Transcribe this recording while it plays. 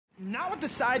Not with the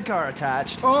sidecar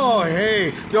attached. Oh,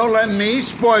 hey, don't let me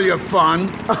spoil your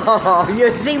fun. Oh,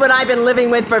 you see what I've been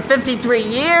living with for 53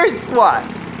 years? What?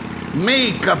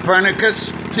 Me,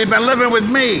 Copernicus. She's been living with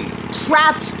me.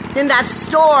 Trapped in that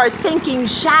store, thinking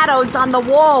shadows on the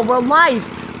wall were life,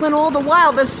 when all the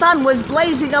while the sun was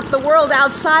blazing up the world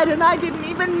outside and I didn't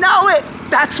even know it.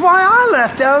 That's why I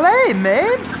left L.A.,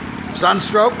 Mabes.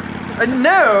 Sunstroke?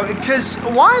 No, because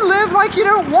why live like you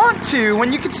don't want to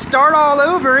when you could start all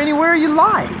over anywhere you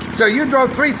like? So you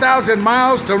drove 3,000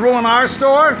 miles to ruin our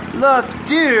store? Look,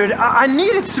 dude, I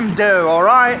needed some dough, all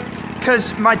right?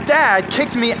 Because my dad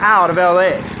kicked me out of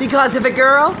L.A. Because of a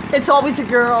girl? It's always a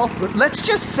girl. Let's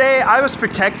just say I was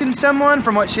protecting someone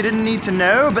from what she didn't need to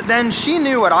know, but then she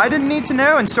knew what I didn't need to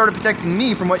know and started protecting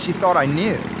me from what she thought I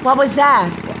knew. What was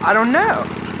that? I don't know.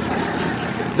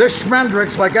 This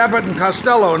Schmendrick's like Abbott and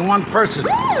Costello in one person.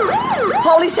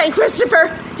 Holy St.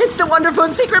 Christopher! It's the wonderful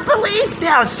and secret police!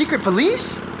 Yeah, secret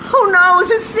police? Who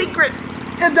knows? It's secret.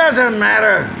 It doesn't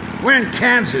matter. We're in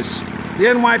Kansas. The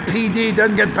NYPD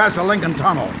doesn't get past the Lincoln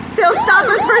Tunnel. They'll stop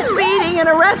us for speeding and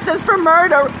arrest us for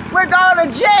murder. We're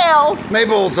going to jail.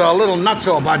 Mabel's a little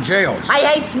nutso about jails. I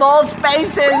hate small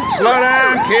spaces. Slow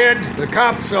down, kid. The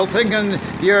cops are thinking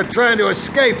you're trying to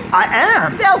escape. I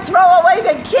am. They'll throw away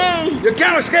the key. You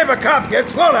can't escape a cop, kid.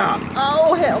 Slow down.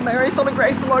 Oh, Hail Mary, full of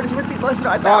grace, the Lord is with thee. Blessed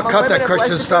art thou. Oh, cut that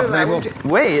Christian stuff, Mabel.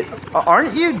 Wait,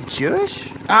 aren't you Jewish?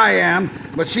 I am,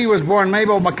 but she was born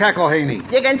Mabel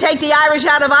McCacklehaney. You can take the Irish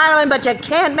out of Ireland, but you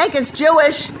can't make us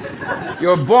Jewish. You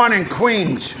were born in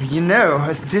Queens. You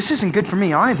know, this isn't good for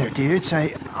me either, dudes.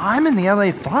 I'm in the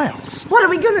LA files. What are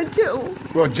we going to do?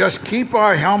 We'll just keep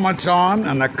our helmets on,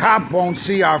 and the cop won't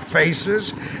see our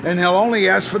faces, and he'll only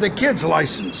ask for the kid's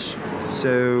license.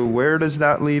 So where does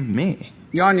that leave me?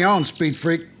 You're on your own, speed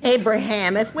freak.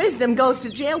 Abraham, if Wisdom goes to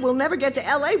jail, we'll never get to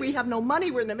L.A. We have no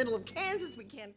money. We're in the middle of Kansas. We can't...